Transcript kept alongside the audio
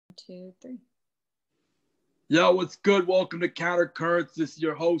2, 3. Yo, what's good? Welcome to Counter Currents. This is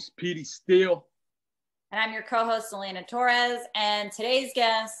your host, Petey Steele. And I'm your co-host, Elena Torres. And today's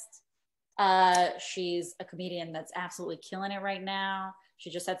guest, she's a comedian that's absolutely killing it right now. She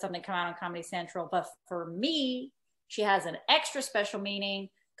just had something come out on Comedy Central. But for me, she has an extra special meaning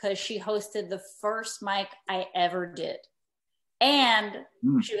because she hosted the first mic I ever did. And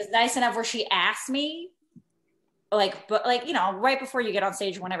she was nice enough where she asked me, right before you get on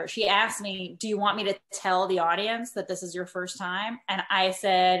stage, whenever, she asked me, do you want me to tell the audience that this is your first time? And I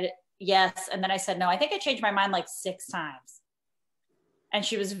said, yes. And then I said, no, I think I changed my mind like 6 times. And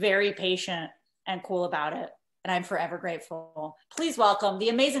she was very patient and cool about it. And I'm forever grateful. Please welcome the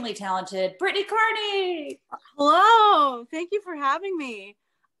amazingly talented Brittany Carney. Hello. Thank you for having me.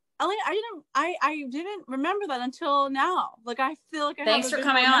 I didn't remember that until now. Like, I feel like Thanks for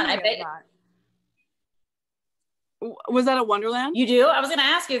coming on. I bet. Was that at Wonderland? You do? I was going to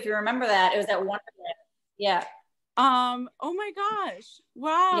ask you if you remember that. It was at Wonderland. Yeah. Oh my gosh.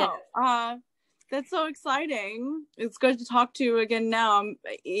 Wow. Yeah. That's so exciting. It's good to talk to you again now,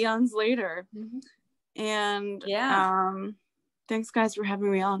 eons later. Mm-hmm. And thanks guys for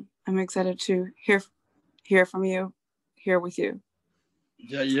having me on. I'm excited to hear from you, here with you.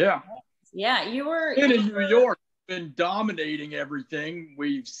 Yeah. You were in New York, been dominating everything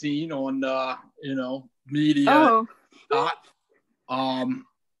we've seen on media.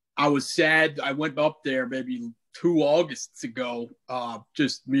 I was sad. I went up there maybe 2 Augusts ago,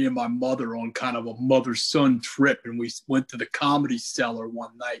 just me and my mother on kind of a mother-son trip, and we went to the Comedy Cellar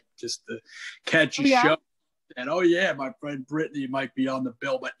one night just to catch a show. And my friend Brittany might be on the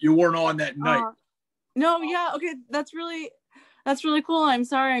bill, but you weren't on that night. Okay, that's really cool. I'm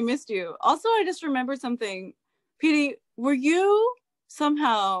sorry I missed you. Also, I just remembered something. Petey, were you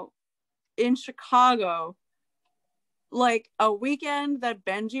somehow in Chicago like a weekend that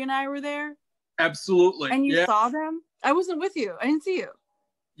Benji and I were there? Absolutely. And you saw them? I wasn't with you. I didn't see you.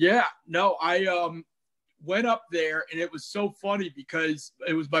 Yeah, no, I went up there, and it was so funny because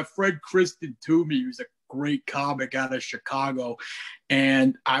it was my friend Kristen Toomey, who's a great comic out of Chicago,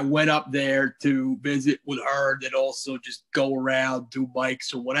 and I went up there to visit with her and also just go around, do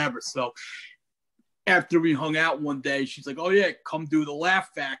mics or whatever. So after we hung out one day, she's like, oh yeah, come do the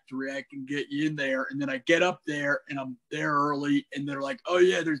Laugh Factory, I can get you in there. And then I get up there and I'm there early, and they're like, oh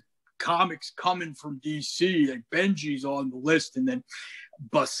yeah, there's comics coming from DC, like Benji's on the list. And then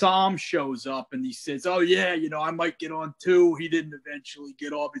Bassam shows up and he says, oh yeah, I might get on too. He didn't eventually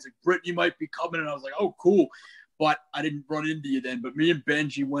get off. He's like, Brittany might be coming. And I was like, oh cool, but I didn't run into you then. But me and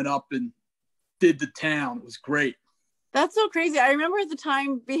Benji went up and did the town. It was great. That's so crazy. I remember at the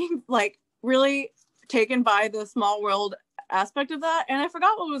time being like really taken by the small world aspect of that, and I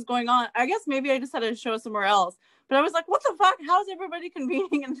forgot what was going on. I guess maybe I just had a show somewhere else, but I was like, what the fuck, how's everybody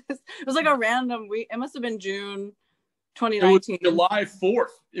convening in this? It was like a random week. It must have been June 2019. It was July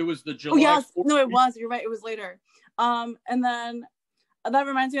 4th. It was the July 4th. No, it was, you're right, it was later. And then that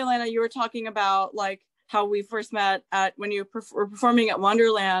reminds me, Elena, you were talking about like how we first met at when you were performing at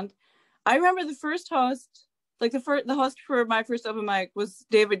Wonderland. I remember the first host, like the host for my first open mic was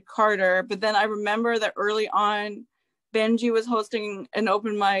David Carter, but then I remember that early on, Benji was hosting an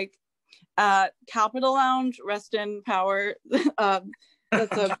open mic at Capitol Lounge, rest in power.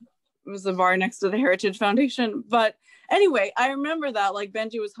 It was a bar next to the Heritage Foundation. But anyway, I remember that like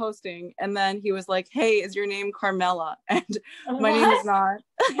Benji was hosting, and then he was like, hey, is your name Carmela? And my name is not.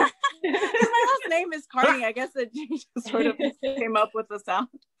 My last name is Carney. I guess it just sort of came up with the sound.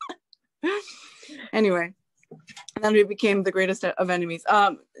 Anyway. And then we became the greatest of enemies.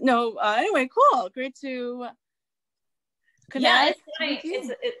 Anyway, cool. Great to connect. Yeah, it's funny.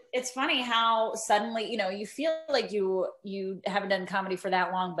 It's funny how suddenly, you feel like you haven't done comedy for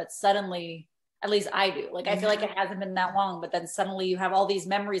that long, but suddenly, at least I do. Like, I feel like it hasn't been that long, but then suddenly you have all these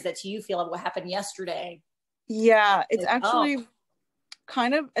memories that to you feel like what happened yesterday. Yeah, it's actually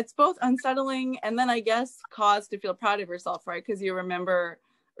kind of, it's both unsettling and then I guess cause to feel proud of yourself, right? Because you remember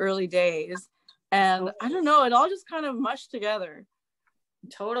early days. And I don't know, it all just kind of mushed together.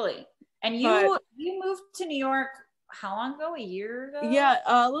 Totally. And you moved to New York how long ago? A year ago? Yeah,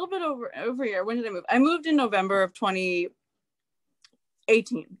 a little bit over a year. When did I move? I moved in November of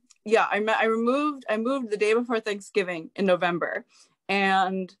 2018. Yeah, I moved the day before Thanksgiving in November.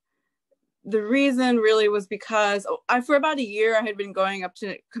 And the reason really was because for about a year I had been coming up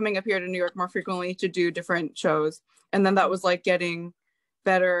here to New York more frequently to do different shows. And then that was like getting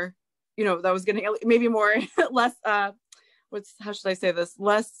better. That was getting maybe more, less, how should I say this?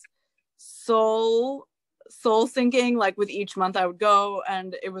 Less soul sinking, like with each month I would go,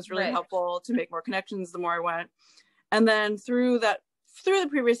 and it was really helpful to make more connections the more I went. And then through that through the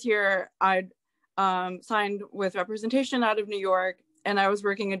previous year, I'd signed with representation out of New York, and I was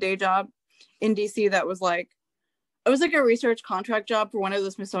working a day job in DC that was like, it was like a research contract job for one of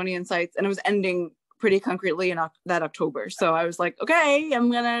the Smithsonian sites, and it was ending pretty concretely in that October. So I was like, okay,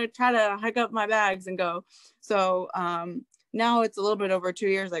 I'm gonna try to hike up my bags and go. So now it's a little bit over 2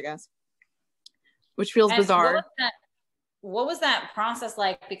 years, I guess, which feels bizarre. What was that process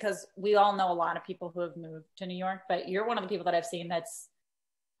like? Because we all know a lot of people who have moved to New York, but you're one of the people that I've seen that's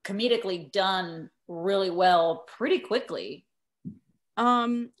comedically done really well pretty quickly.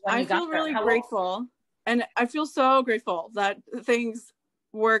 I feel really grateful, and I feel so grateful that things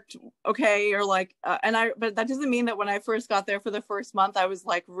worked okay, or like but that doesn't mean that when I first got there for the first month I was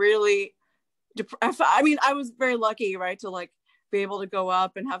like really I mean, I was very lucky, right, to like be able to go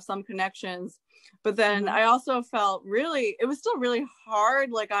up and have some connections, but then I also felt it was still really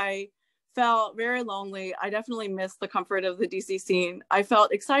hard. Like I felt very lonely. I definitely missed the comfort of the DC scene. I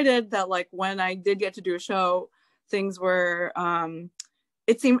felt excited that like when I did get to do a show, things were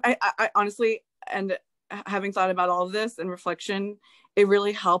it seemed I honestly, and having thought about all of this in reflection, it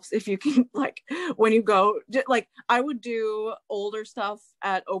really helps if you can, like, when you go, like, I would do older stuff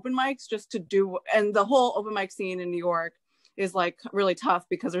at open mics just to do, and the whole open mic scene in New York is like really tough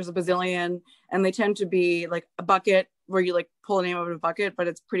because there's a bazillion, and they tend to be like a bucket where you like pull a name out of a bucket, but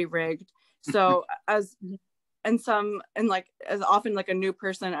it's pretty rigged. So as often like a new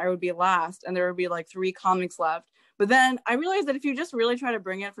person, I would be last, and there would be like 3 comics left. But then I realized that if you just really try to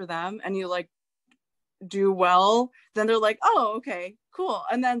bring it for them and you like do well, then they're like, oh, okay, cool.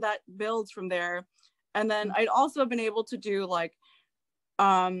 And then that builds from there. And then I'd also been able to do like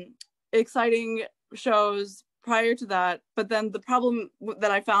exciting shows prior to that. But then the problem that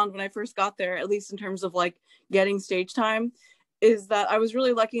I found when I first got there, at least in terms of like getting stage time, is that I was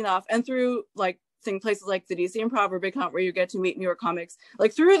really lucky enough, and through like seeing places like the DC Improv or Big Hunt where you get to meet New York comics,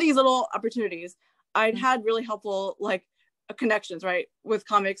 like through these little opportunities, I'd had really helpful like connections, right, with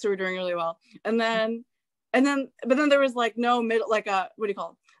comics who were doing really well. But then there was like no middle, like what do you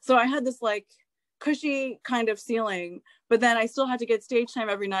call it? So I had this like cushy kind of ceiling, but then I still had to get stage time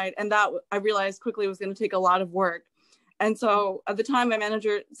every night, and that I realized quickly was going to take a lot of work. And so at the time, my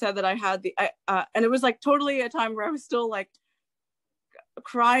manager said that I had and it was like totally a time where I was still like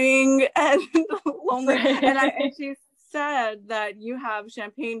crying and lonely, and she said that you have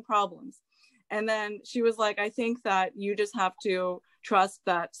champagne problems. And then she was like, I think that you just have to trust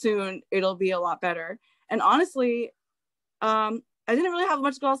that soon it'll be a lot better. And honestly, I didn't really have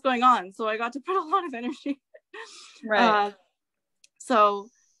much else going on, so I got to put a lot of energy. Right. So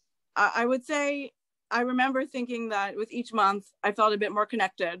I would say I remember thinking that with each month, I felt a bit more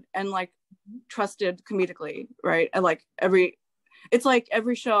connected and like trusted comedically, right? And like every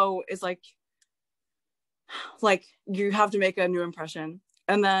show is like you have to make a new impression.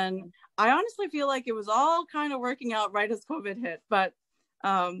 And then I honestly feel like it was all kind of working out right as COVID hit, but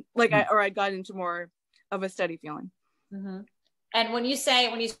I got into more of a steady feeling. Mm-hmm. And when you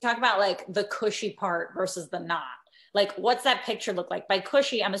talk about like the cushy part versus the not, like what's that picture look like? By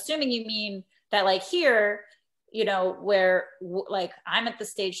cushy, I'm assuming you mean that like here, you know, where like I'm at the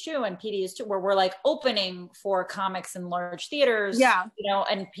stage too, and PD is too, where we're like opening for comics in large theaters, yeah, you know,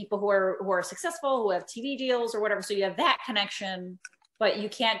 and people who are successful, who have TV deals or whatever. So you have that connection, but you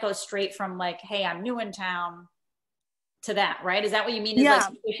can't go straight from like, hey, I'm new in town to that, right? Is that what you mean? Is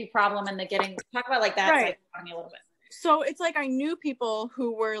like the issue problem and the getting, talk about like that, right? Like, me a little bit. So it's like I knew people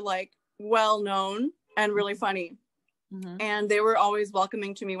who were like well known and really funny. Mm-hmm. And they were always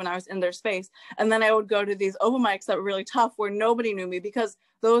welcoming to me when I was in their space. And then I would go to these open mics that were really tough where nobody knew me because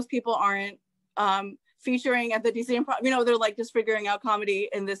those people aren't featuring at the DC Improv. You know, they're like just figuring out comedy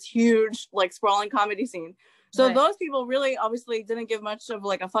in this huge, like sprawling comedy scene. So those people really obviously didn't give much of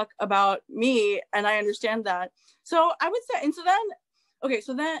like a fuck about me. And I understand that. So I would say, and so then, okay,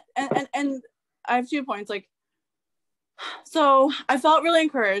 so then, and I have 2 points. Like, so I felt really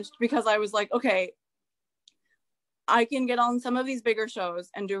encouraged because I was like, okay, I can get on some of these bigger shows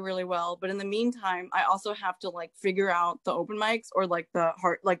and do really well. But in the meantime, I also have to like figure out the open mics or like the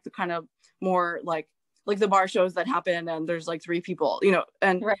like the kind of more like the bar shows that happen and there's like 3 people, you know,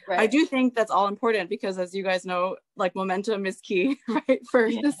 and right. I do think that's all important because as you guys know, like momentum is key, right? For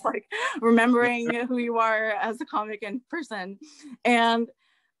just like remembering who you are as a comic and person. And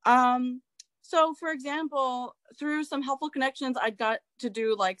so for example, through some helpful connections, I got to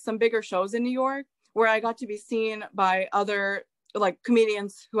do like some bigger shows in New York where I got to be seen by other like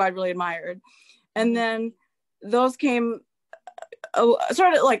comedians who I really admired. And then those came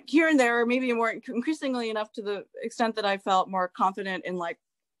sort of like here and there, maybe more increasingly enough to the extent that I felt more confident in like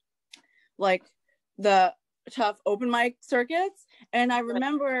the tough open mic circuits. And I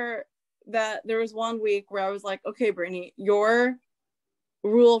remember that there was one week where I was like, okay, Brittany, your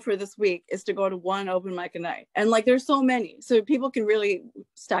rule for this week is to go to one open mic a night. And like, there's so many, so people can really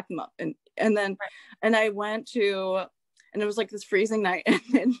stack them up. And then, and I went to, and it was like this freezing night.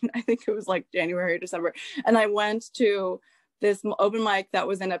 And I think it was like January or December. And I went to this open mic that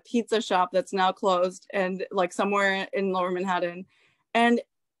was in a pizza shop that's now closed and like somewhere in Lower Manhattan. And,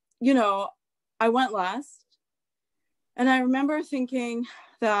 you know, I went last. And I remember thinking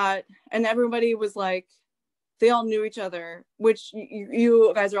that, and everybody was like, they all knew each other, which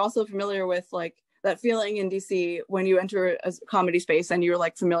you guys are also familiar with, like that feeling in DC when you enter a comedy space and you're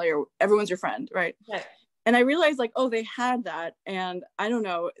like familiar, everyone's your friend, right? Yeah. And I realized like, oh, they had that. And I don't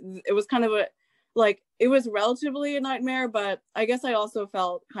know, it was kind of a, like, it was relatively a nightmare, but I guess I also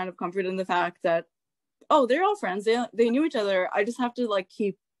felt kind of comforted in the fact that, oh, they're all friends. They knew each other. I just have to like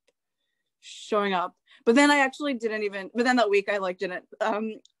keep showing up. But then I actually didn't even, but then that week I like didn't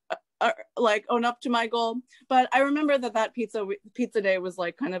like own up to my goal. But I remember that pizza day was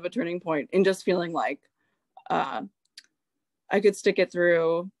like kind of a turning point in just feeling like I could stick it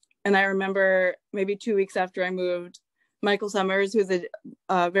through. And I remember maybe 2 weeks after I moved, Michael Summers, who's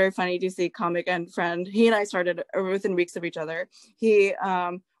a very funny DC comic and friend, he and I started within weeks of each other. He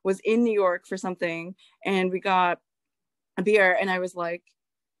was in New York for something and we got a beer and I was like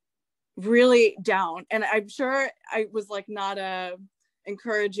really down. And I'm sure I was like not a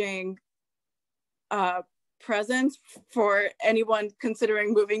encouraging presence for anyone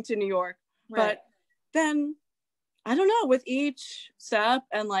considering moving to New York. Right. But then I don't know, with each step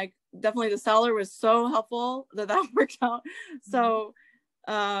and like definitely the cellar was so helpful that worked out. So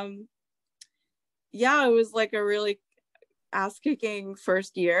yeah, it was like a really ass-kicking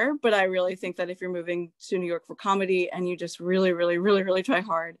first year, but I really think that if you're moving to New York for comedy and you just really, really, really, really try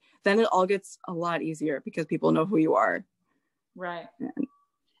hard, then it all gets a lot easier because people know who you are. Right.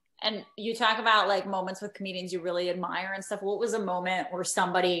 And you talk about like moments with comedians you really admire and stuff. What was a moment where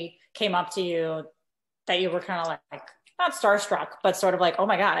somebody came up to you that you were kind of like, not starstruck, but sort of like, oh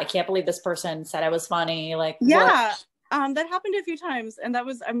my God, I can't believe this person said I was funny. Like, yeah, that happened a few times. And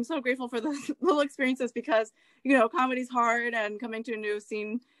I'm so grateful for those little experiences because, you know, comedy's hard and coming to a new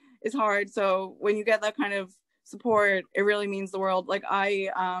scene is hard. So when you get that kind of support, it really means the world. Like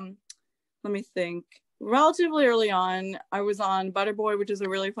let me think. Relatively early on, I was on Butterboy, which is a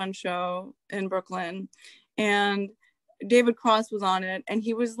really fun show in Brooklyn. And David Cross was on it. And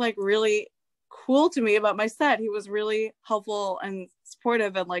he was like really cool to me about my set. He was really helpful and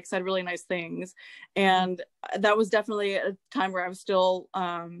supportive and like said really nice things. And that was definitely a time where I was still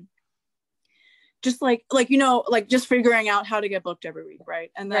just like, you know, like just figuring out how to get booked every week. Right.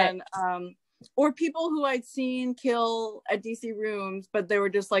 And then, or people who I'd seen kill at DC Rooms, but they were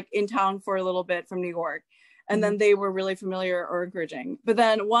just like in town for a little bit from New York. And then they were really familiar or encouraging. But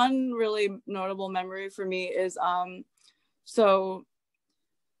then one really notable memory for me is, okay,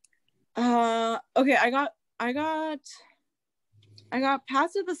 I got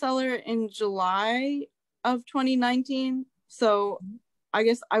passed at the cellar in July of 2019. So I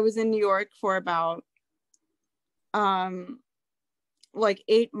guess I was in New York for about like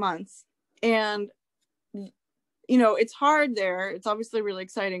 8 months. And, you know, it's hard there. It's obviously really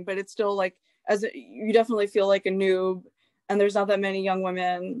exciting, but it's still like, you definitely feel like a noob and there's not that many young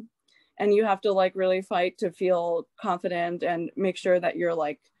women and you have to like really fight to feel confident and make sure that you're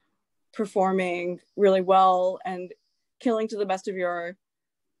like performing really well and killing to the best of your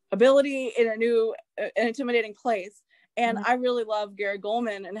ability in a new an intimidating place. And I really love Gary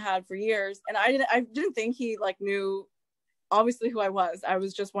Goldman and had for years. And I didn't think he like knew obviously who I was. I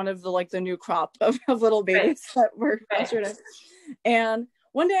was just one of the like the new crop of little babies that were featured in. And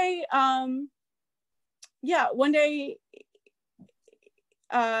one day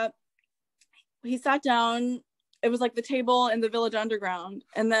he sat down. It was like the table in the Village Underground.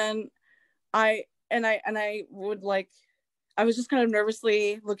 And then I was just kind of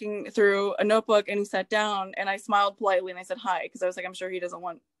nervously looking through a notebook and he sat down and I smiled politely and I said hi because I was like, I'm sure he doesn't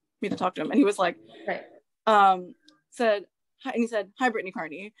want me to talk to him. And he was like, said hi, and he said, hi, Brittany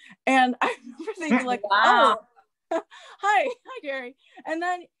Carney. And I remember thinking like, wow. Oh, hi Gary. And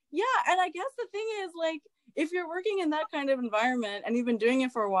then and I guess the thing is like, if you're working in that kind of environment and you've been doing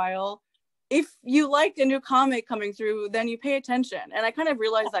it for a while, if you like a new comic coming through, then you pay attention. And I kind of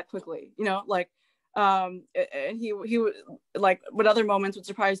realized that quickly, you know, like and he would like, what other moments would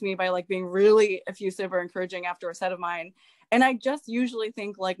surprise me by like being really effusive or encouraging after a set of mine. And I just usually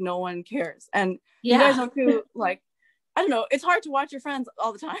think like no one cares. And you guys know too, like, I don't know, it's hard to watch your friends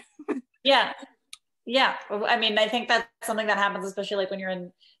all the time. Yeah, I mean, I think that's something that happens, especially like when you're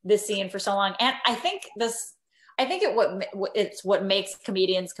in this scene for so long. And I think it's what makes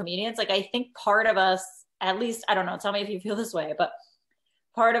comedians comedians. Like, I think part of us, at least, I don't know, tell me if you feel this way, but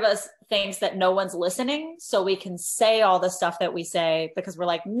part of us thinks that no one's listening, so we can say all the stuff that we say because we're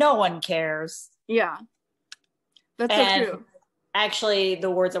like, no one cares. Yeah, that's and so true. Actually,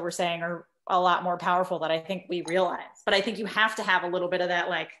 the words that we're saying are a lot more powerful than I think we realize. But I think you have to have a little bit of that,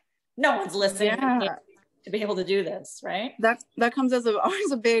 like, no one's listening to be able to do this, right? That comes as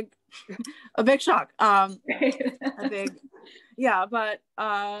always a big shock. A big, yeah, but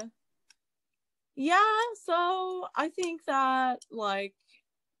yeah. So I think that, like,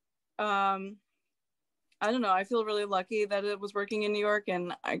 I don't know. I feel really lucky that it was working in New York,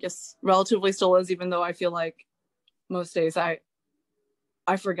 and I guess relatively still is, even though I feel like most days I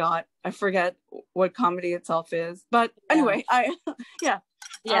forget what comedy itself is. But anyway, yeah.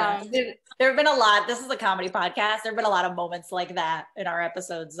 There have been a lot. This is a comedy podcast. There have been a lot of moments like that in our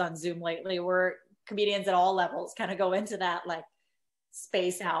episodes on Zoom lately, where comedians at all levels kind of go into that, like,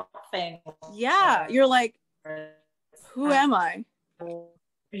 space out thing. Yeah, you're like, who am I?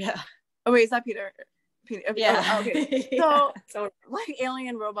 Yeah. Oh wait, is that Peter? Yeah. Oh, okay. So like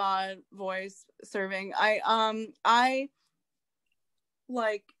alien robot voice serving. I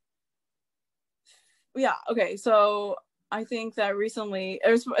like, yeah. Okay. So I think that recently,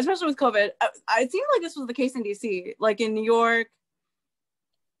 especially with COVID, it seemed like this was the case in DC. Like in New York,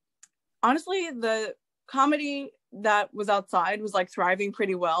 honestly, the comedy that was outside was like thriving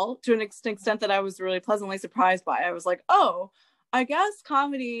pretty well, to an extent that I was really pleasantly surprised by. I was like, oh, I guess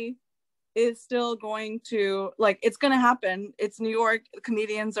comedy is still going to, like, it's going to happen. It's New York.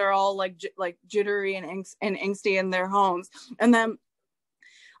 Comedians are all like jittery and angsty in their homes. And then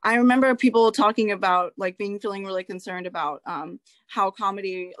I remember people talking about, like, feeling really concerned about how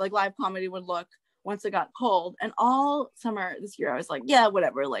comedy, like live comedy, would look once it got cold. And all summer this year, I was like, yeah,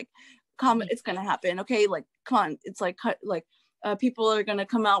 whatever, like, it's gonna happen. Okay, like, come on. It's like, people are gonna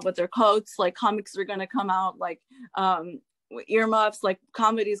come out with their coats. Like, comics are gonna come out, like, earmuffs. Like,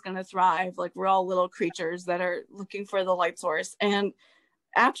 comedy is gonna thrive. Like, we're all little creatures that are looking for the light source. And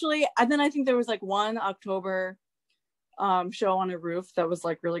actually, and then I think there was like one October show on a roof that was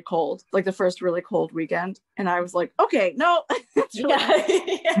like really cold, like the first really cold weekend, and I was like, okay, no, it's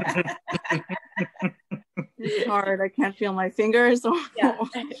really it's hard. I can't feel my fingers.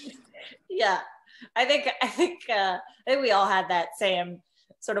 Yeah. I think we all had that same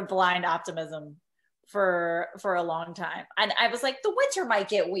sort of blind optimism for a long time, and I was like, the winter might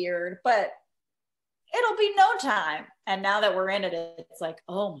get weird, but it'll be no time. And now that we're in it, it's like,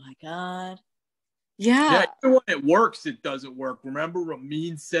 oh my god. Yeah. Even when it works, it doesn't work. Remember,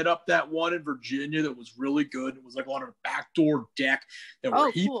 Ramin set up that one in Virginia that was really good. It was like on a backdoor deck that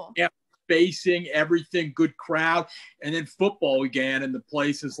were cool. Spacing, everything, good crowd. And then football began, and the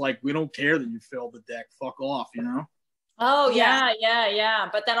place is like, we don't care that you filled the deck. Fuck off, you know? Oh, yeah.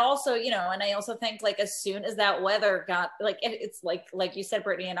 But then also, you know, and I also think, like, as soon as that weather got, like, it's like you said,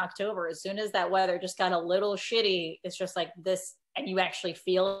 Brittany, in October, as soon as that weather just got a little shitty, it's just like this, and you actually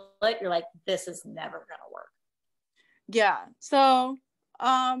feel it, you're like, this is never gonna work. Yeah. So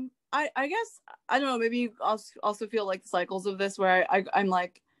I guess, I don't know, maybe you also feel like the cycles of this, where I'm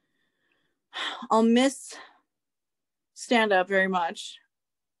like, I'll miss stand-up very much.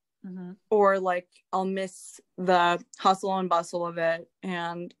 Mm-hmm. Or like, I'll miss the hustle and bustle of it.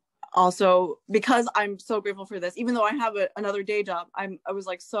 And also, because I'm so grateful for this, even though I have another day job, I was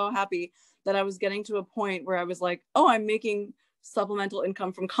like so happy that I was getting to a point where I was like, oh, I'm making supplemental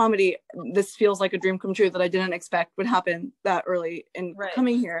income from comedy. This feels like a dream come true that I didn't expect would happen that early in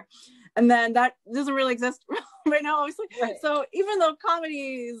coming here. And then that doesn't really exist right now, obviously. Right. So even though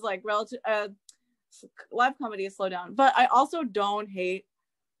comedy is like relative, live comedy is slowed down, but I also don't hate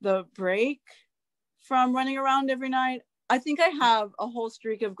the break from running around every night. I think I have a whole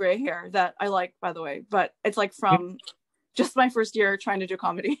streak of gray hair that I like, by the way, but it's like from just my first year trying to do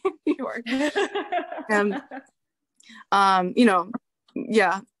comedy in New York. And you know,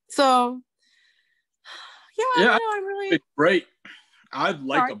 yeah. So yeah, I'm really, it's great. I'd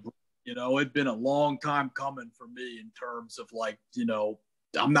like a break. You know, it'd been a long time coming for me in terms of, like, you know,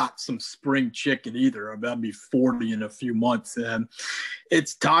 I'm not some spring chicken either. I'll be 40 in a few months, and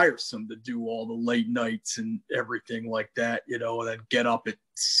it's tiresome to do all the late nights and everything like that, you know, and then get up at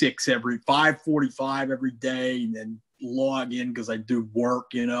 5:45 every day, and then log in because I do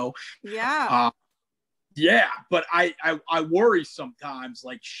work, you know. Yeah. Yeah, but I worry sometimes,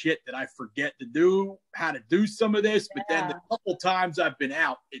 like, shit, that I forget how to do some of this. But then the couple times I've been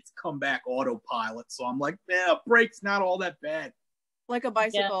out, it's come back autopilot. So I'm like, yeah, a break's not all that bad. Like a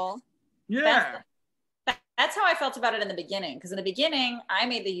bicycle. Yeah. That's how I felt about it in the beginning. Because in the beginning, I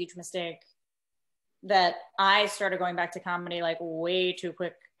made the huge mistake that I started going back to comedy like way too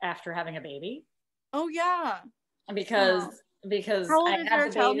quick after having a baby. Oh yeah. Because how old I is had your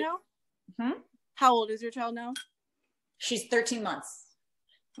the child baby. now? How old is your child now? She's 13 months.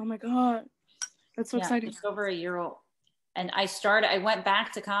 Oh my God. That's so exciting. It's over a year old. And I went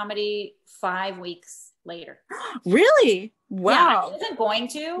back to comedy 5 weeks later. Really? Wow. Yeah, I wasn't going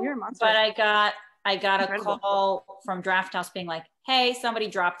to, but I got Incredible. a call from Draft House being like, hey, somebody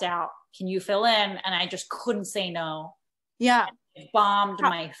dropped out. Can you fill in? And I just couldn't say no. Yeah. It bombed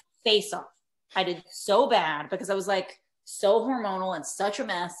my face off. I did so bad because I was like so hormonal and such a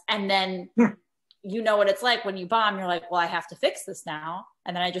mess. And then you know what it's like when you bomb, you're like, well, I have to fix this now.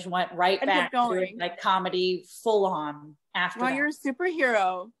 And then I just went right back to doing like comedy full on after that. You're a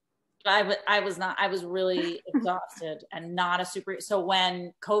superhero. I was really exhausted and not a super. So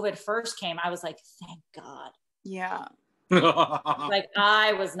when COVID first came, I was like, thank God. Yeah. Like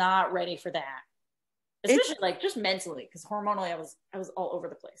I was not ready for that. Especially like just mentally, because hormonally I was all over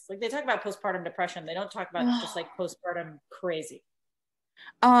the place. Like they talk about postpartum depression. They don't talk about just like postpartum crazy.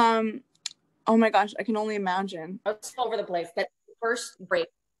 Oh my gosh, I can only imagine. I was all over the place. That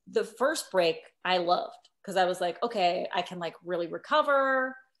the first break I loved because I was like, okay, I can like really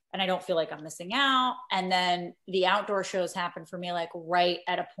recover and I don't feel like I'm missing out. And then the outdoor shows happened for me like right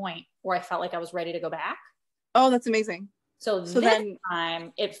at a point where I felt like I was ready to go back. Oh, that's amazing. So this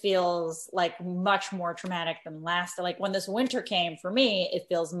time it feels like much more traumatic than last. Like when this winter came for me, it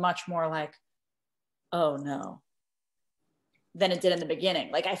feels much more like, oh no, than it did in the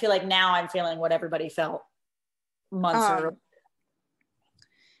beginning. Like I feel like now I'm feeling what everybody felt months earlier.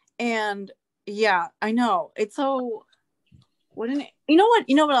 And yeah, I know. It's so you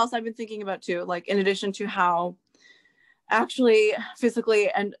know what else I've been thinking about too? Like in addition to how actually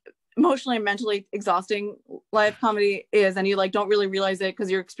physically and emotionally and mentally exhausting live comedy is, and you like don't really realize it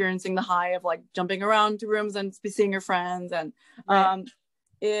because you're experiencing the high of like jumping around to rooms and seeing your friends and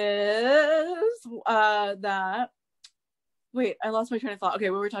is that wait, I lost my train of thought. Okay,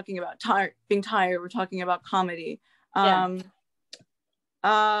 we were talking about being tired, we're talking about comedy. The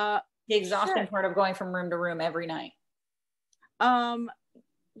exhausting part of going from room to room every night. What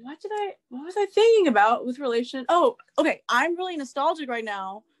was I thinking about with relation? Oh, okay. I'm really nostalgic right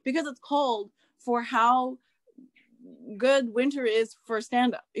now because it's cold for how good winter is for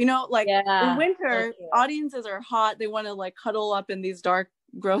stand-up. You know, like in winter, audiences are hot. They want to like cuddle up in these dark,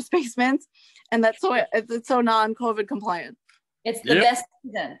 gross basements. And that's so it's so non-COVID compliant. It's the best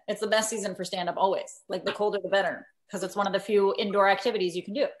season. It's the best season for stand-up always. Like the colder the better, because it's one of the few indoor activities you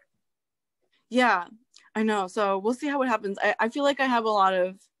can do. Yeah, I know. So we'll see how it happens. I feel like I have a lot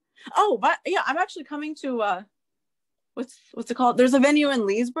of but yeah, I'm actually coming to what's it called? There's a venue in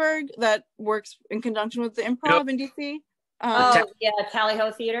Leesburg that works in conjunction with the Improv in DC. Tally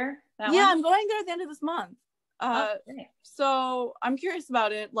Ho Theater. I'm going there at the end of this month. So I'm curious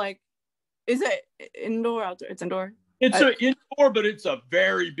about it. Like, is it indoor, outdoor? It's indoor. It's indoor, but it's a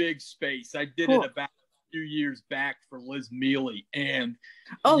very big space. I did it about a few years back for Liz Mealy, and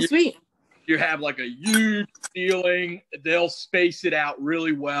sweet. You have like a huge ceiling. They'll space it out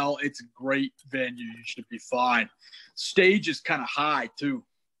really well. It's a great venue. You should be fine. Stage is kind of high too.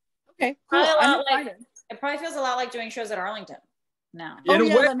 Okay, cool. It probably feels a lot like doing shows at Arlington now.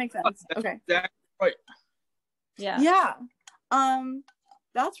 That makes sense. Okay. Exactly right. Yeah.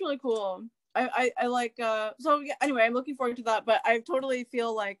 That's really cool. I like anyway, I'm looking forward to that, but I totally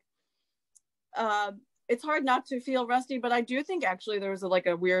feel like it's hard not to feel rusty, but I do think actually there's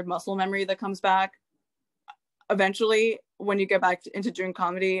a weird muscle memory that comes back eventually when you get back into doing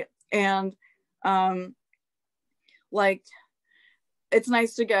comedy. And it's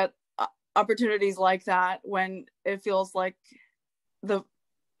nice to get opportunities like that when it feels like the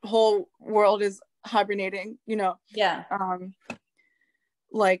whole world is hibernating, you know? Yeah.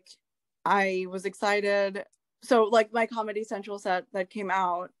 I was excited. So like my Comedy Central set that came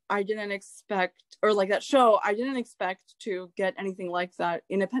out, I didn't expect, or like that show, I didn't expect to get anything like that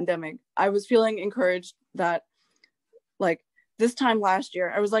in a pandemic. I was feeling encouraged that like this time last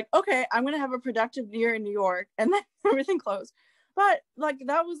year, I was like, okay, I'm going to have a productive year in New York, and then everything closed. But like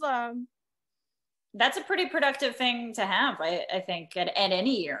that was, that's a pretty productive thing to have, I think, at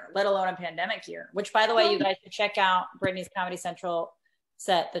any year, let alone a pandemic year, which by the way, you guys should check out Brittany's Comedy Central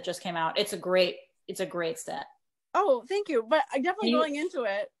set that just came out. It's a great set. Oh, thank you. But I definitely going into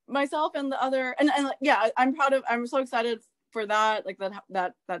it myself and the other, and yeah, I'm so excited for that. Like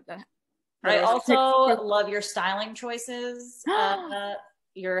that I also love your styling choices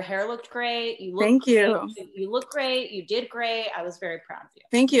Your hair looked great. Thank you. You look great. You did great. I was very proud of you.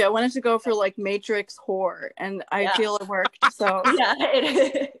 Thank you. I wanted to go for like Matrix horror, and I feel it worked. So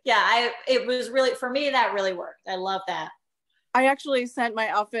yeah, it was really, for me, that really worked. I love that. I actually sent my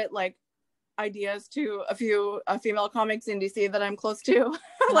outfit like ideas to a few female comics in DC that I'm close to,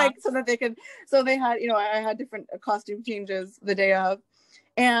 like so that they could. So they had, I had different costume changes the day of,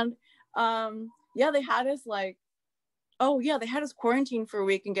 and they had us like. Oh yeah, they had us quarantine for a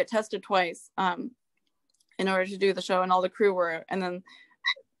week and get tested twice in order to do the show, and all the crew were. And then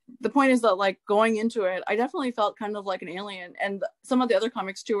the point is that like going into it, I definitely felt kind of like an alien. And some of the other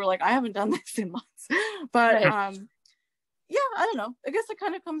comics too were like, I haven't done this in months. But right. I don't know. I guess it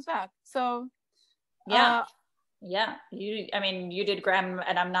kind of comes back. So yeah. You did great,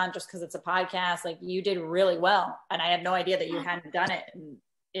 and I'm not just because it's a podcast. Like you did really well, and I had no idea that you hadn't done it.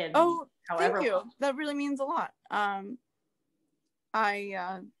 Thank you. That really means a lot.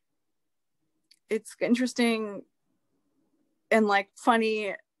 It's interesting and like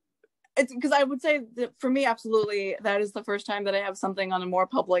funny. It's because I would say that for me, absolutely, that is the first time that I have something on a more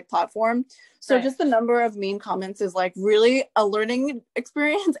public platform. So just the number of mean comments is like really a learning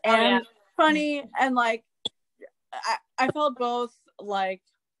experience and funny. And like, I felt both like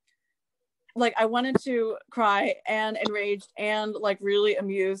I wanted to cry and enraged and like really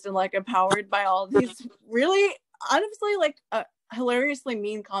amused and like empowered by all these really honestly like hilariously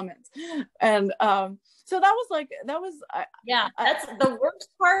mean comments. And so that's the worst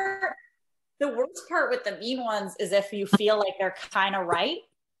part. The worst part with the mean ones is if you feel like they're kind of right.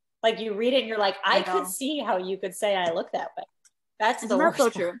 Like you read it and you're like, I could see how you could say I look that way. That's the worst. So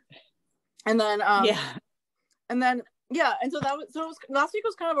true. And then and so last week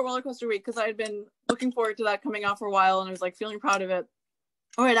was kind of a roller coaster week because I had been looking forward to that coming out for a while, and I was like feeling proud of it.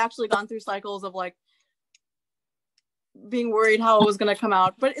 Or I'd actually gone through cycles of like being worried how it was going to come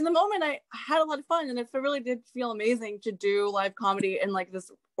out. But in the moment, I had a lot of fun, and it really did feel amazing to do live comedy in like this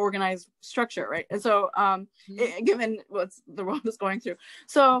organized structure, right? And so given what the world is going through.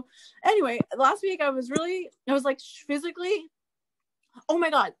 So anyway, last week I was like physically, oh my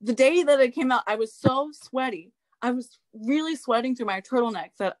God, the day that it came out, I was so sweaty. I was really sweating through my turtleneck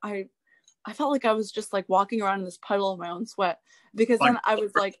that I felt like I was just like walking around in this puddle of my own sweat, because then I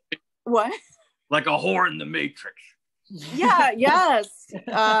was like, what? Like a whore in the Matrix. Yeah, yes.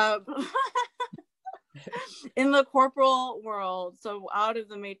 In the corporal world, so out of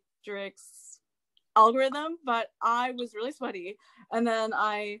the Matrix algorithm, but I was really sweaty. And then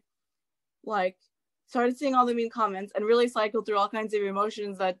I like started seeing all the mean comments and really cycled through all kinds of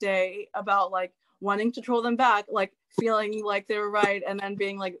emotions that day about like wanting to troll them back, like feeling like they were right, and then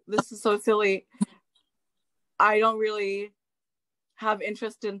being like, this is so silly. I don't really have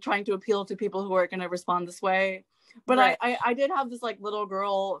interest in trying to appeal to people who are going to respond this way. But right. I did have this like little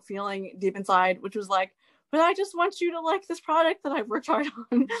girl feeling deep inside, which was like, but I just want you to like this product that I've worked hard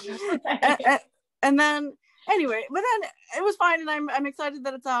on. and then anyway, but then it was fine, and I'm excited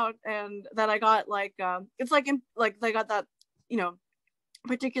that it's out, and that I got like it's like they got that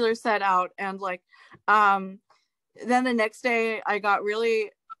particular set out, and like then the next day I got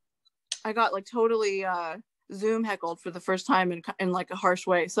like totally Zoom heckled for the first time in like a harsh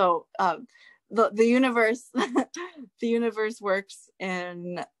way. So the universe the universe works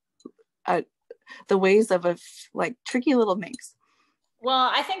in the ways of a like tricky little minx.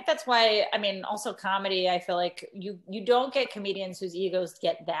 Well, I think that's why, also comedy, I feel like you don't get comedians whose egos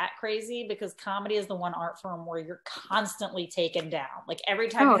get that crazy, because comedy is the one art form where you're constantly taken down. Like every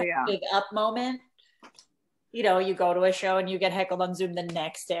time you have a big up moment, you go to a show and you get heckled on Zoom the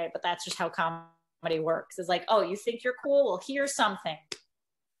next day, but that's just how comedy works. It's like, oh, you think you're cool? Well, here's something.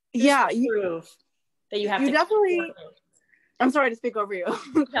 Proof that you have to definitely. I'm sorry to speak over you.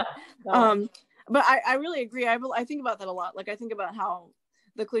 No. But I really agree. I think about that a lot. Like I think about how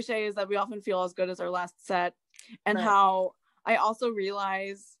the cliche is that we often feel as good as our last set, and how I also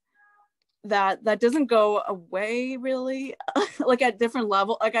realize that doesn't go away really. Like at different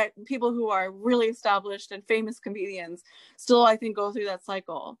level, like people who are really established and famous comedians still, I think, go through that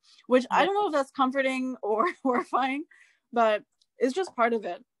cycle, which I don't know if that's comforting or horrifying, but it's just part of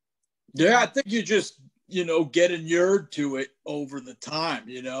it. Yeah, I think you just get inured to it over the time.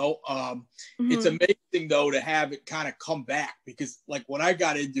 It's amazing though to have it kind of come back, because like when I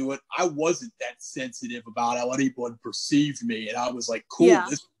got into it, I wasn't that sensitive about how anyone perceived me, and I was like, cool,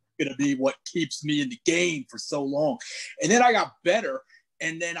 this is gonna be what keeps me in the game for so long. And then I got better,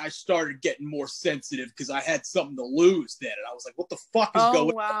 and then I started getting more sensitive because I had something to lose then, and I was like, what the fuck is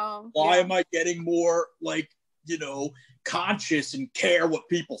going on? Why am I getting more like conscious and care what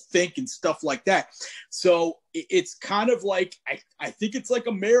people think and stuff like that. So it's kind of like, I think it's like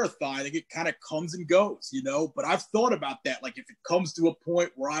a marathon. I think it kind of comes and goes, you know, but I've thought about that. Like if it comes to a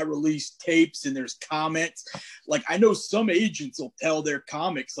point where I release tapes and there's comments, like I know some agents will tell their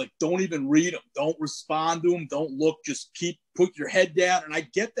comics, like, don't even read them, don't respond to them, don't look, just put your head down. And I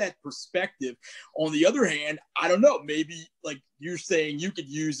get that perspective. On the other hand, I don't know, maybe like you're saying you could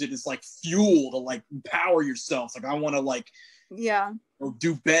use it as like fuel to like empower yourself. Like I want to like,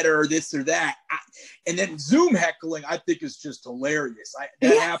 do better, this or that. And then Zoom heckling, I think is just hilarious.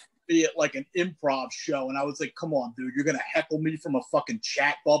 That happened to be at like an improv show. And I was like, come on, dude, you're going to heckle me from a fucking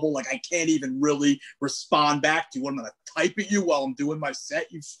chat bubble. Like I can't even really respond back to you. I'm going to type at you while I'm doing my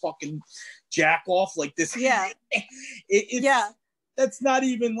set. You fucking jack off like this. Yeah. That's not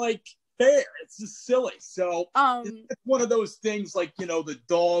even like fair. It's just silly. So it's one of those things like, you know, the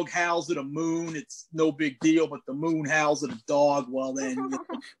dog howls at a moon. It's no big deal, but the moon howls at a dog. Well, then, you know,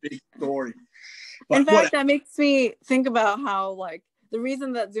 big story. But in fact, that makes me think about how like the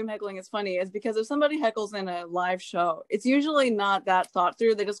reason that Zoom heckling is funny is because if somebody heckles in a live show, it's usually not that thought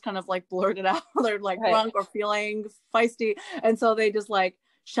through. They just kind of like blurt it out. They're like drunk or feeling feisty. And so they just like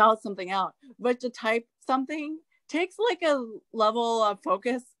shout something out. But to type something takes like a level of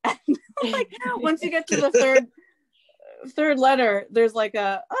focus. And like once you get to the third letter, there's like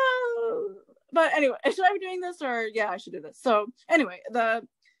but anyway, should I be doing this or I should do this. So anyway, the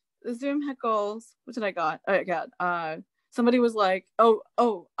Zoom heckles, what did I got? Somebody was like, it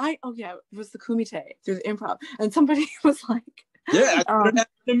was the kumite through the improv. And somebody was like, that's what happened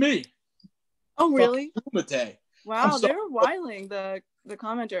to me. Oh, really? Kumite. Wow, they were wiling the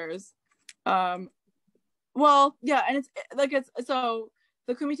commenters. Well, yeah, and so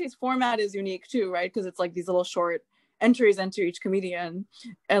the kumite's format is unique too, right? Because it's like these little short entries into each comedian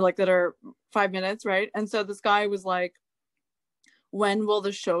and like that are 5 minutes, right? And so this guy was like, when will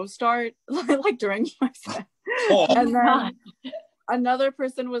the show start? Like during my set. And then another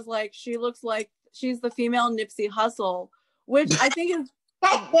person was like, she looks like she's the female Nipsey Hussle, which I think is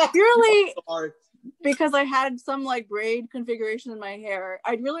purely because I had some like braid configuration in my hair.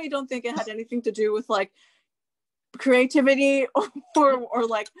 I really don't think it had anything to do with like creativity or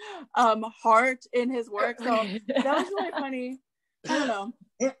like heart in his work. So that was really funny. I don't know.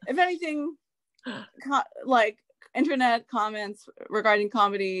 If anything, like internet comments regarding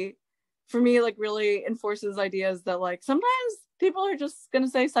comedy for me like really enforces ideas that like sometimes people are just gonna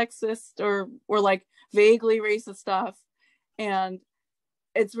say sexist or like vaguely racist stuff, and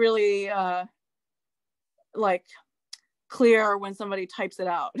it's really like clear when somebody types it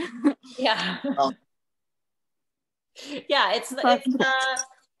out.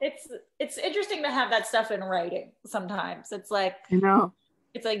 It's interesting to have that stuff in writing sometimes. It's like, I know,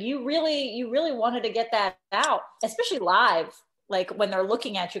 it's like you really wanted to get that out, especially live, like when they're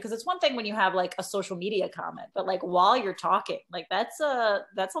looking at you, because it's one thing when you have like a social media comment, but like while you're talking, like that's a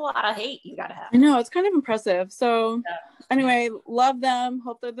lot of hate you gotta have. I know, it's kind of impressive. So anyway, love them,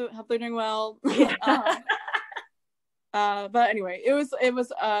 hope they're doing well. But anyway, it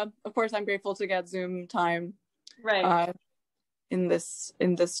was of course I'm grateful to get Zoom time in this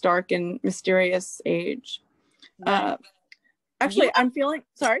dark and mysterious age. Actually, I'm feeling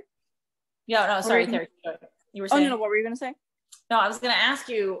sorry. Yeah, no, sorry, Terry. You were saying. Oh no, what were you gonna say? No, I was gonna ask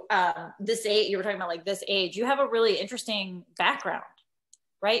you. This age, you were talking about like this age. You have a really interesting background,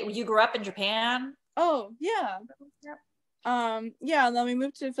 right? You grew up in Japan. Oh yeah. Yeah. And then we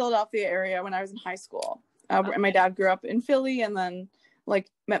moved to the Philadelphia area when I was in high school. And my dad grew up in Philly, and then like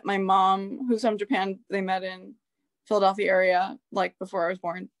met my mom, who's from Japan. They met in Philadelphia area like before I was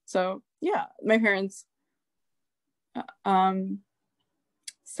born. So yeah, my parents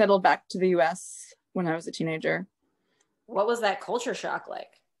settled back to the US when I was a teenager. What was that culture shock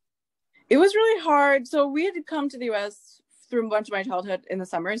like? It was really hard. So we had come to the US through a bunch of my childhood in the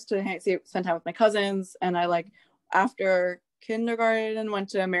summers to spend time with my cousins, and I like after kindergarten went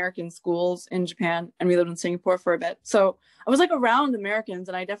to American schools in Japan, and we lived in Singapore for a bit. So I was like around Americans,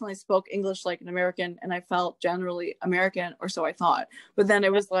 and I definitely spoke English like an American, and I felt generally American, or so I thought. But then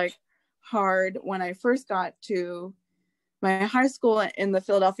it was like hard when I first got to my high school in the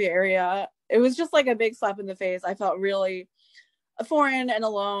Philadelphia area. It was just like a big slap in the face. I felt really foreign and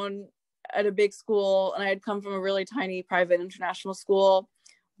alone at a big school, and I had come from a really tiny private international school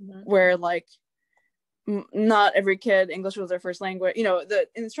where like not every kid English was their first language. You know, the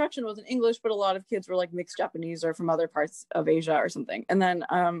instruction was in English, but a lot of kids were like mixed Japanese or from other parts of Asia or something. And then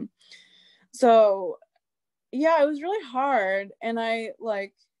so yeah, it was really hard. And I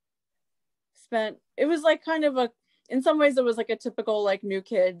like it was like kind of in some ways it was like a typical like new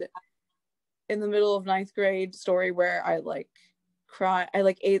kid in the middle of ninth grade story where I like cry. I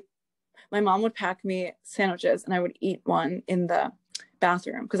like ate, my mom would pack me sandwiches and I would eat one in the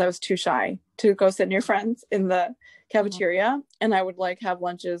bathroom because I was too shy to go sit near friends in the cafeteria. And I would like have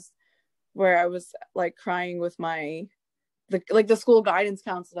lunches where I was like crying with the school guidance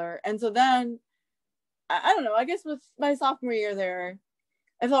counselor. And so then I don't know, I guess with my sophomore year there,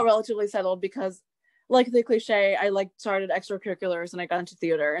 I felt relatively settled because, like the cliche, I like started extracurriculars and I got into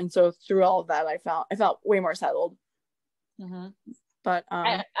theater, and so through all of that, I felt way more settled. Mm-hmm. But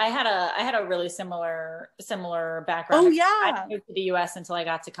I had a really similar background. Oh yeah, I didn't move to the U.S. until I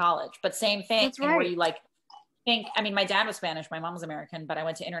got to college, but same thing. That's right. Where you like think. I mean, my dad was Spanish, my mom was American, but I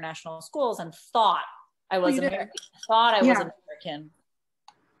went to international schools and thought I was American. Thought I was American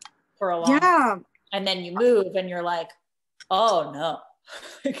for a long time. And then you move and you're like, oh no.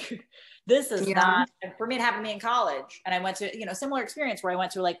 This is not for me. It happened to me in college, and I went to similar experience where I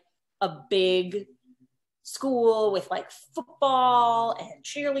went to like a big school with like football and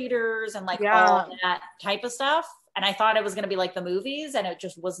cheerleaders and like all that type of stuff, and I thought it was going to be like the movies, and it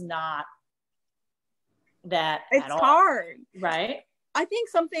just was not that. It's at all. hard, right? I think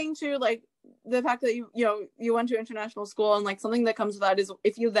something to like the fact that you went to international school, and like something that comes with that is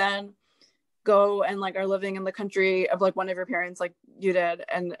if you then go and like are living in the country of like one of your parents like you did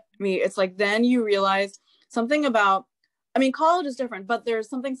and me, it's like then you realize something about, I mean, college is different, but there's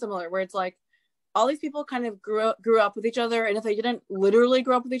something similar where it's like all these people kind of grew up with each other, and if they didn't literally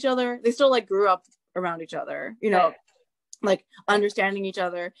grow up with each other, they still like grew up around each other, like understanding each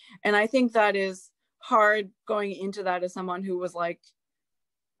other. And I think that is hard going into that as someone who was like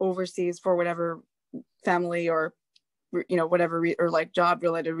overseas for whatever family or whatever or like job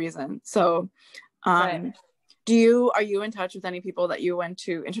related reason. So are you in touch with any people that you went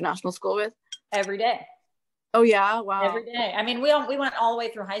to international school with? Every day. Oh yeah, wow. Every day. I mean, we went all the way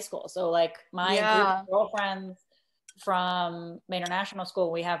through high school, so like my group of girlfriends from my international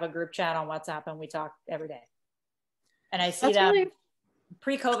school, we have a group chat on WhatsApp and we talk every day. And I see them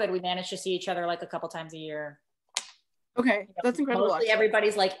pre-COVID, we managed to see each other like a couple times a year. Okay, that's incredible. Mostly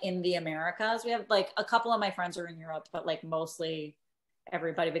everybody's like in the Americas. We have like a couple of my friends are in Europe, but like mostly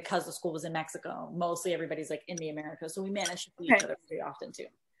everybody, because the school was in Mexico, mostly everybody's like in the Americas. So we managed to see each other pretty often too.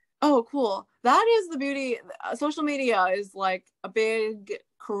 Oh, cool. That is the beauty. Social media is like a big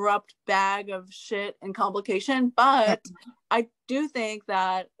corrupt bag of shit and complication. But I do think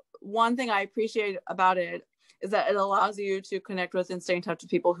that one thing I appreciate about it is that it allows you to connect with and stay in touch with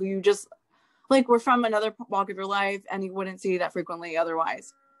people who you just like we're from another walk of your life and you wouldn't see that frequently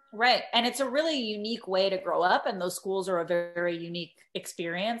otherwise. Right. And it's a really unique way to grow up, and those schools are a very, very unique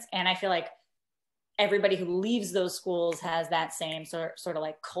experience. And I feel like everybody who leaves those schools has that same sort of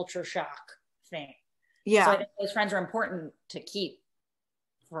like culture shock thing. Yeah. So I think those friends are important to keep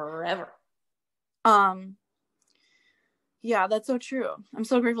forever. Yeah, that's so true. I'm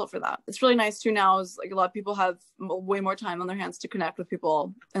so grateful for that. It's really nice too now is like a lot of people have way more time on their hands to connect with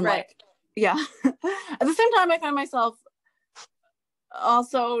people and like yeah. At the same time, I find myself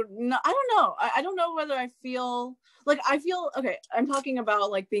also, no, I don't know. I don't know whether I feel, okay, I'm talking about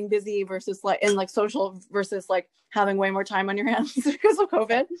like being busy versus like, in like social versus like having way more time on your hands because of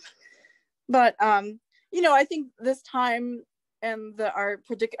COVID. But, I think this time and our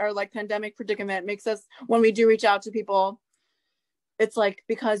like pandemic predicament makes us, when we do reach out to people, it's like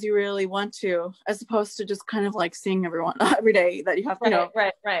because you really want to, as opposed to just kind of like seeing everyone every day that you have to,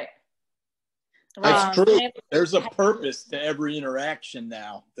 Right. That's true. There's a purpose to every interaction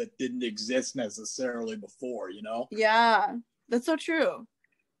now that didn't exist necessarily before, Yeah, that's so true.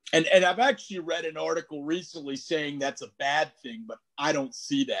 And I've actually read an article recently saying that's a bad thing, but I don't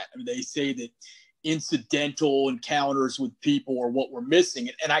see that. I mean, they say that incidental encounters with people are what we're missing.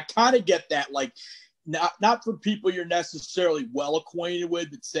 And I kind of get that, like, not for people you're necessarily well acquainted with,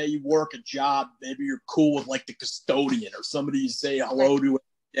 but say you work a job, maybe you're cool with like the custodian or somebody you say hello to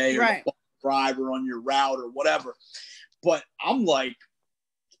every day, or the driver on your route or whatever. But I'm like,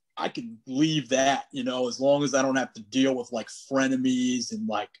 I can leave that, as long as I don't have to deal with like frenemies and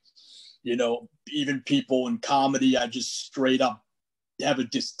like, even people in comedy I just straight up have a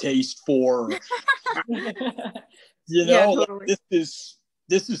distaste for. Totally.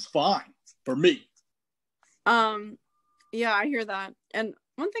 This is fine for me. Yeah, I hear that. And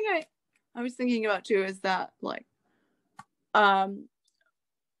one thing I was thinking about too is that like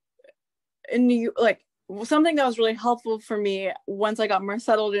in something that was really helpful for me once I got more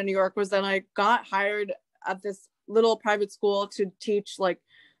settled in New York was that I got hired at this little private school to teach like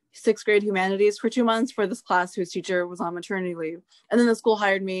 6th grade humanities for 2 months for this class whose teacher was on maternity leave. And then the school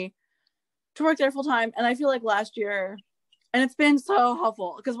hired me to work there full time. And I feel like last year And it's been so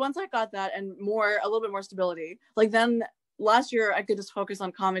helpful because once I got that and a little bit more stability, like then last year I could just focus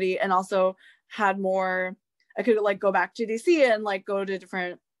on comedy and also had more, I could like go back to DC and like go to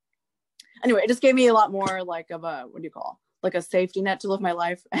different, anyway, it just gave me a lot more like of a, what do you call, like a safety net to live my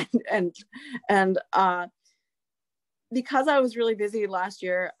life. And because I was really busy last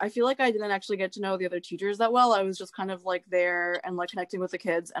year, I feel like I didn't actually get to know the other teachers that well. I was just kind of like there and like connecting with the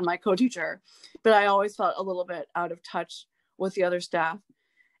kids and my co-teacher, but I always felt a little bit out of touch with the other staff.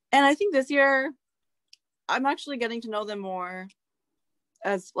 And I think this year I'm actually getting to know them more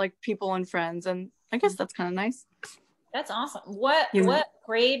as like people and friends, and I guess that's kind of nice. That's awesome. What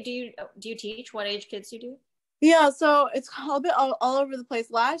grade do you teach? What age kids do you do? Yeah, so it's a bit all over the place.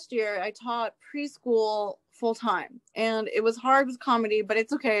 Last year I taught preschool full time, and it was hard with comedy, but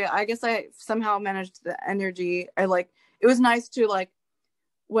it's okay. I guess I somehow managed the energy. It was nice to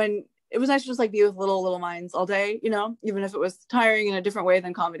just like be with little minds all day, you know, even if it was tiring in a different way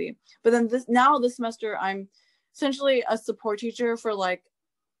than comedy. But then this semester I'm essentially a support teacher for like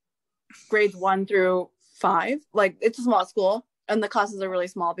grades 1 through 5. Like it's a small school and the classes are really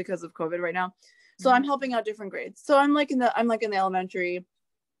small because of COVID right now. So I'm helping out different grades. So I'm like in the elementary.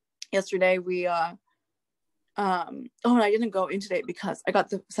 Yesterday we and I didn't go in today because I got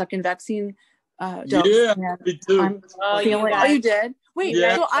the second vaccine dose. Yeah, me too. You did? Wait,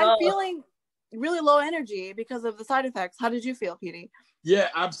 yeah. So I'm feeling really low energy because of the side effects. How did you feel, Petey? Yeah,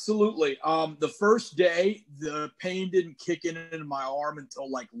 absolutely. The first day, the pain didn't kick in my arm until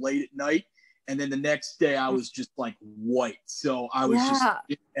like late at night. And then the next day I was just like white. So I was just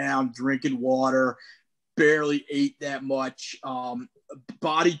sitting down, drinking water, barely ate that much.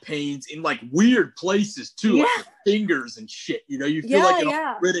 Body pains in like weird places too, like your fingers and shit. You know, you feel like an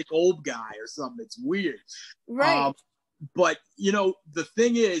arthritic old guy or something. It's weird. Right. But, you know, the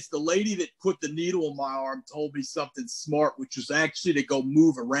thing is, the lady that put the needle in my arm told me something smart, which was actually to go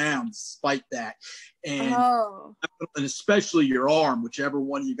move around despite that. And especially your arm, whichever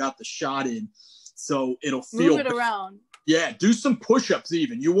one you got the shot in. So it'll feel move it around. Yeah, do some push-ups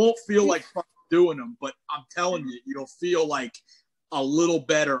even. You won't feel like doing them, but I'm telling you, you'll feel like a little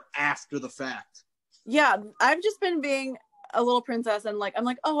better after the fact. Yeah, I've just been being a little princess and like, I'm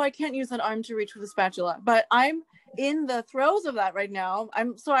like, oh, I can't use that arm to reach with a spatula. But I'm in the throes of that right now. I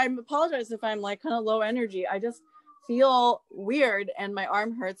apologize if I'm like kind of low energy. I just feel weird and my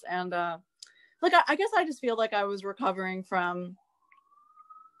arm hurts, and like I guess I just feel like I was recovering from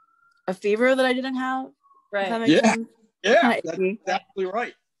a fever that I didn't have. Right. Does that make sense? Yeah, that's exactly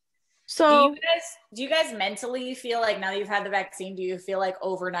right. So do you guys mentally feel like now that you've had the vaccine, do you feel like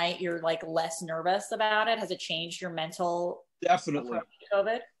overnight you're like less nervous about it? Has it changed your mental definitely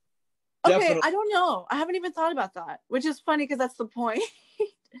COVID? Okay, Definitely. I don't know. I haven't even thought about that, which is funny because that's the point.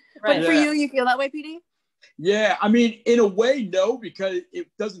 Right. But for you feel that way, PD? Yeah, I mean, in a way, no, because it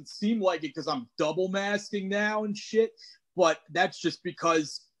doesn't seem like it because I'm double masking now and shit. But that's just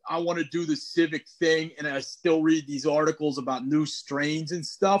because I want to do the civic thing, and I still read these articles about new strains and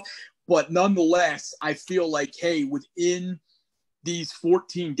stuff. But nonetheless, I feel like, hey, within these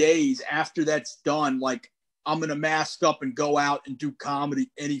 14 days after that's done, like, I'm going to mask up and go out and do comedy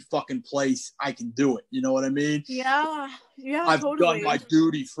any fucking place I can do it. You know what I mean? Yeah, I've totally. done my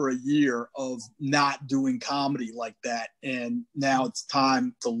duty for a year of not doing comedy like that. And now it's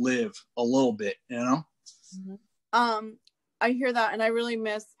time to live a little bit, you know? Mm-hmm. I hear that. And I really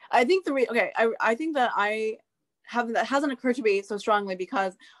miss, I think I think that that hasn't occurred to me so strongly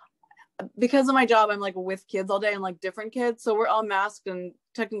because of my job, I'm like with kids all day and like different kids. So we're all masked and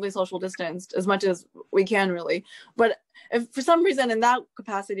technically social distanced as much as we can really. But if for some reason in that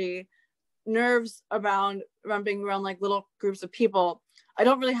capacity, nerves around being around like little groups of people, I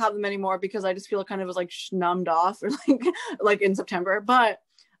don't really have them anymore because I just feel kind of was like numbed off or like in September. But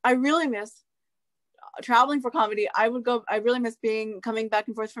I really miss traveling for comedy. I really miss coming back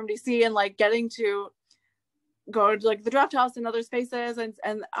and forth from DC and like getting to go to like the Draft House and other spaces,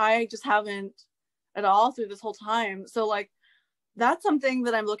 and I just haven't at all through this whole time. So like that's something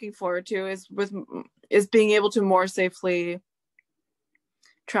that I'm looking forward to is being able to more safely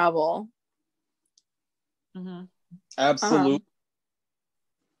travel. Mm-hmm. Absolutely.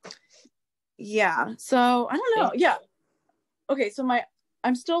 Yeah. So I don't know. Yeah. Okay. So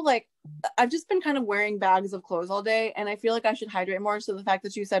I'm still like, I've just been kind of wearing bags of clothes all day, and I feel like I should hydrate more. So the fact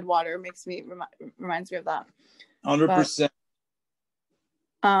that you said water reminds me of that. 100%.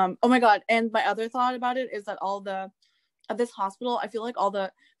 Oh my God. And my other thought about it is that at this hospital, I feel like all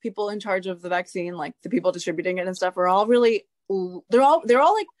the people in charge of the vaccine, like the people distributing it and stuff, are all really, they're all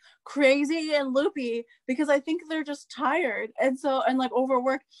like crazy and loopy because I think they're just tired and like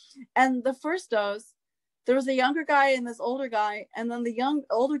overworked. And the first dose, there was a younger guy and this older guy, and then the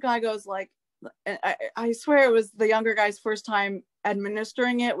older guy goes like, I swear it was the younger guy's first time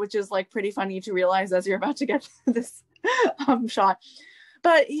administering it, which is like pretty funny to realize as you're about to get this shot.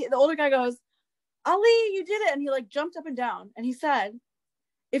 But the older guy goes, Ali, you did it. And he like jumped up and down and he said,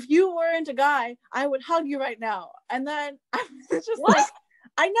 if you weren't a guy, I would hug you right now. And then I was just what? Like,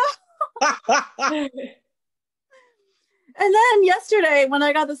 I know. And then yesterday when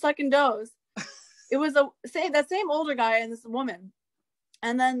I got the second dose, it was that same older guy and this woman.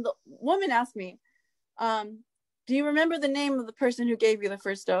 And then the woman asked me, do you remember the name of the person who gave you the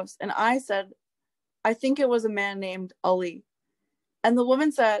first dose? And I said, I think it was a man named Ali. And the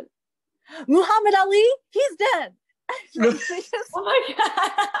woman said, Muhammad Ali, he's dead. Oh my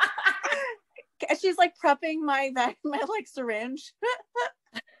God. She's like prepping my like syringe.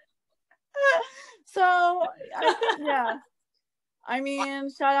 So I think, yeah. I mean,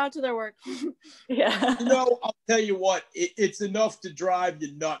 shout out to their work. Yeah. You know, I'll tell you what, it's enough to drive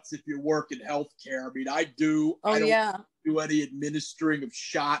you nuts if you work in healthcare. I mean, I do. Oh, I don't yeah. do any administering of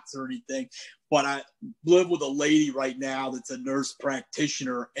shots or anything, but I live with a lady right now that's a nurse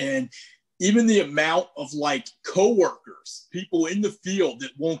practitioner, and even the amount of like coworkers, people in the field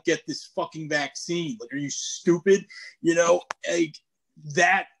that won't get this fucking vaccine. Like, are you stupid? You know, like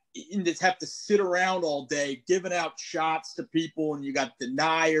that. And just have to sit around all day giving out shots to people, and you got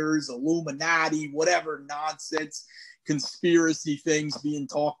deniers, Illuminati, whatever nonsense, conspiracy things being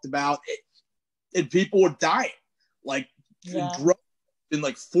talked about, and people are dying. Like, drugs been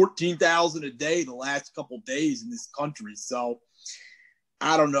like 14,000 a day the last couple of days in this country. So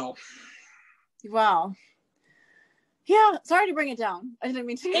I don't know. Wow. Yeah, sorry to bring it down. I didn't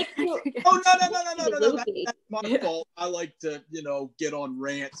mean to. Oh, no. That's my fault. I like to, get on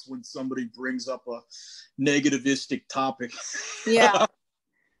rants when somebody brings up a negativistic topic. Yeah,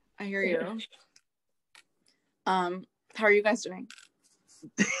 I hear you. How are you guys doing?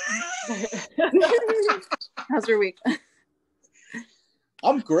 How's your week?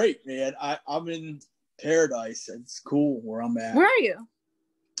 I'm great, man. I'm in paradise. It's cool where I'm at. Where are you?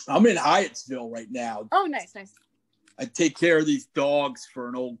 I'm in Hyattsville right now. Oh, nice. I take care of these dogs for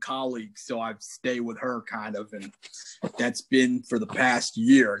an old colleague, so I stay with her kind of, and that's been for the past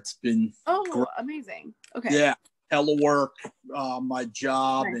year. It's been great. Amazing. Okay. Yeah, hella work, my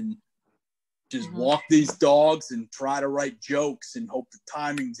job, nice. And just walk these dogs and try to write jokes and hope the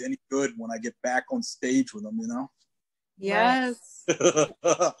timing's any good when I get back on stage with them, Yes.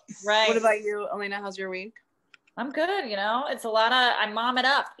 Right. What about you, Elena? How's your week? I'm good. It's a lot of, I mom it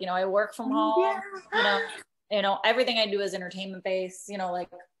up. I work from home. Yeah. Everything I do is entertainment based.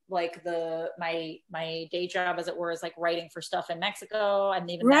 Like my day job, as it were, is like writing for stuff in Mexico, and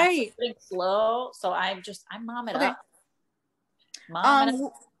even that's pretty slow. So I'm mom it up.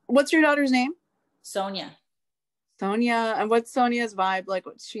 What's your daughter's name? Sonia. And what's Sonia's vibe? Like,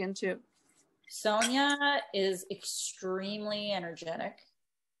 what's she into? Sonia is extremely energetic.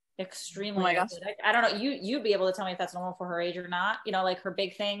 Extremely. Oh my gosh. Energetic. I don't know. You'd be able to tell me if that's normal for her age or not. Like her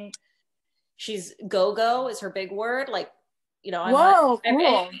big thing. She's go is her big word. Like, whoa,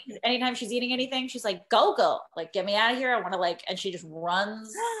 cool. Anytime she's eating anything, she's like, go. Like, get me out of here. I want to and she just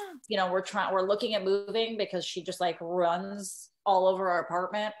runs. We're looking at moving because she just like runs all over our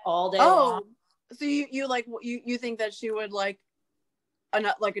apartment all day long. So you think that she would like a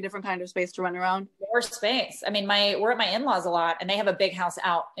different kind of space to run around? More space. I mean, we're at my in-laws a lot, and they have a big house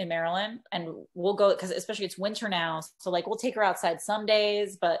out in Maryland, and we'll go, because especially it's winter now, so like we'll take her outside some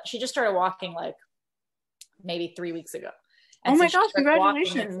days, but she just started walking like maybe 3 weeks ago. And oh my gosh,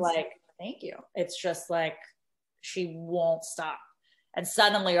 congratulations. Walking, thank you. It's just like she won't stop, and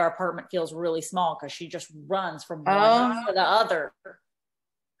suddenly our apartment feels really small because she just runs from one to the other.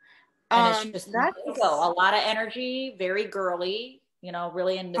 And it's just a lot of energy, very girly,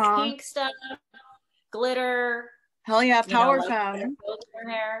 really into pink stuff, glitter. Hell yeah, power femme.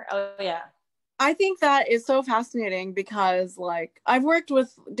 Hair. Oh yeah. I think that is so fascinating because like I've worked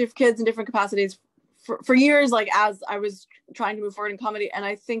with kids in different capacities for years, like as I was trying to move forward in comedy. And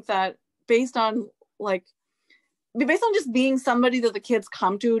I think that based on just being somebody that the kids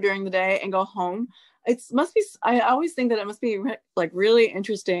come to during the day and go home, I always think that it must be like really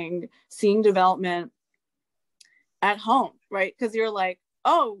interesting seeing development at home, right? Because you're like,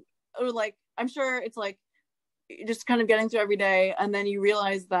 I'm sure it's like just kind of getting through every day, and then you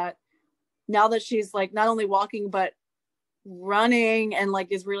realize that now that she's like not only walking but running and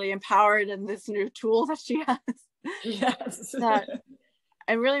like is really empowered in this new tool that she has. Yes. That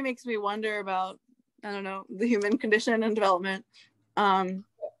it really makes me wonder about, I don't know, the human condition and development.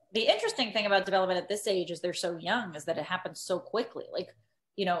 The interesting thing about development at this age is they're so young, is that it happens so quickly. Like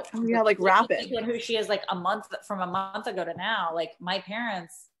you know, yeah, like rapid. Who she is, like from a month ago to now. Like my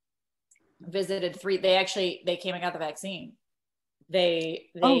parents visited they came and got the vaccine. They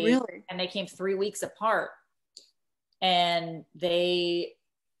oh really? And they came 3 weeks apart, and because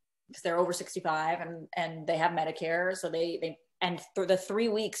they're over 65 and they have Medicare, so they and for the 3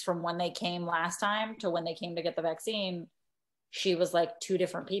 weeks from when they came last time to when they came to get the vaccine, she was like two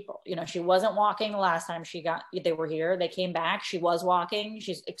different people. You know, she wasn't walking the last time they were here. They came back. She was walking.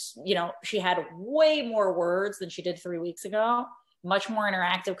 She had way more words than she did 3 weeks ago, much more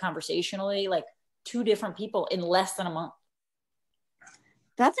interactive conversationally, like two different people in less than a month.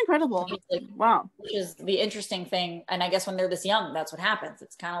 That's incredible. Like, wow. Which is the interesting thing. And I guess when they're this young, that's what happens.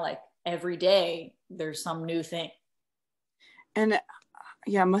 It's kind of like every day there's some new thing. And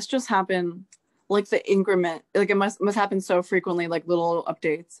yeah, it must just happen like the increment, like it must happen so frequently, like little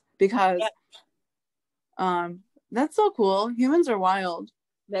updates, because that's so cool. Humans are wild.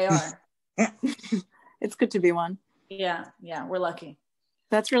 They are. It's good to be one. Yeah, we're lucky.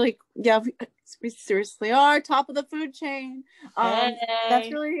 That's really, yeah, we seriously are top of the food chain. Hey. That's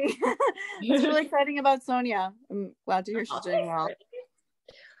really exciting about Sonia. I'm glad to hear she's doing well.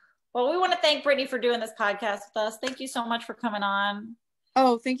 Well, we want to thank Brittany for doing this podcast with us. Thank you so much for coming on.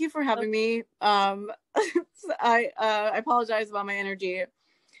 Oh, thank you for having me. I apologize about my energy.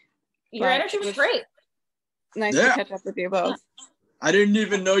 Your energy was great. Nice to catch up with you both. I didn't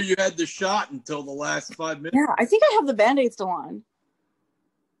even know you had the shot until the last 5 minutes. Yeah, I think I have the Band-Aid still on.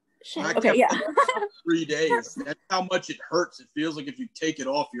 Shit. Okay, yeah. 3 days. That's how much it hurts. It feels like if you take it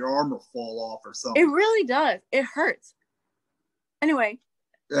off, your arm will fall off or something. It really does. It hurts. Anyway.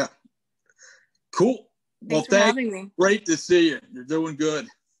 Yeah. Cool. Thanks for having me. Great to see you. You're doing good.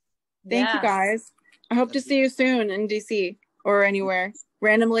 Thank you, guys. I hope to see you soon in DC or anywhere.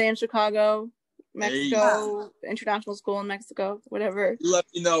 Randomly in Chicago, Mexico, international school in Mexico, whatever. Let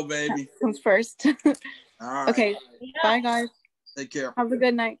me know, baby. That comes first. All right. Okay. Bye, guys. Take care. Have a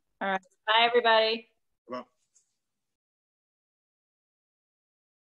good night. All right. Bye, everybody.